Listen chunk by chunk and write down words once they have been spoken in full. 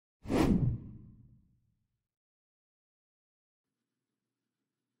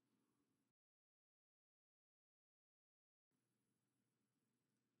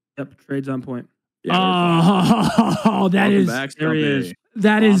Yep, trade's on point. Yeah, oh, that is back, there he is.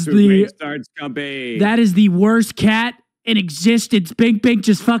 that is that is the worst cat in existence. Bink Bink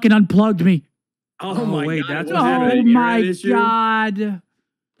just fucking unplugged me. Oh my wait, god! that's what what happened? Oh my god.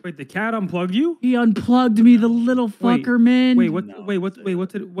 Wait, the cat unplugged you? He unplugged me, the little fucker, man. Wait, what? No, what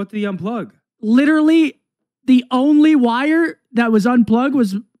did he unplug? Literally, the only wire that was unplugged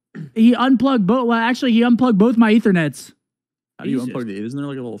was he unplugged both. Well, actually, he unplugged both my Ethernets. How do you unplug the? Isn't there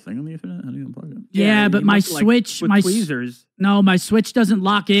like a little thing on the Ethernet? How do you unplug it? Yeah, but my switch, my tweezers. No, my switch doesn't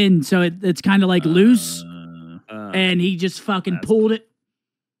lock in, so it's kind of like loose. And he just fucking pulled it.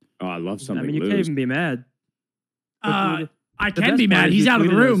 Oh, I love something. I mean, you can't even be mad. I can be mad. He's out of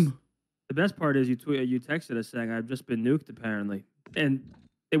the room. The best part is you texted us saying I've just been nuked apparently, and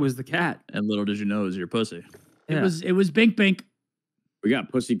it was the cat. And little did you know it was your pussy. Yeah. It was Bink Bink. We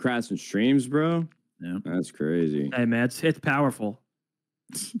got pussy crats and streams, bro. Yeah, that's crazy. Hey man, it's powerful.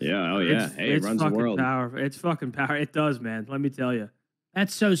 Yeah, oh yeah. Hey, it runs the world. Powerful. It's fucking power. It does, man. Let me tell you.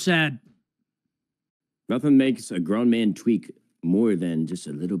 That's so sad. Nothing makes a grown man tweak more than just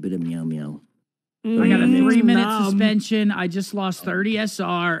a little bit of meow meow. I got a 3-minute suspension. I just lost 30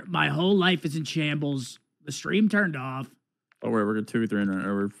 SR. My whole life is in shambles. The stream turned off. Oh, we're 2v3 now,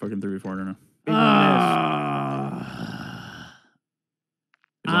 or we're fucking 3v4 now.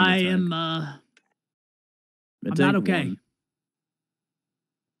 I am I'm not okay.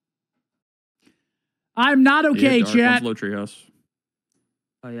 I'm not okay, chat. Low treehouse.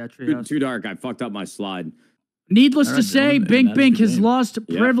 Oh yeah, treehouse. Too dark. I fucked up my slide. Needless to say, Bink Bink has lost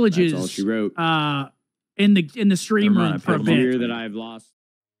privileges. That's all she wrote. In the stream room for a bit. That I've lost.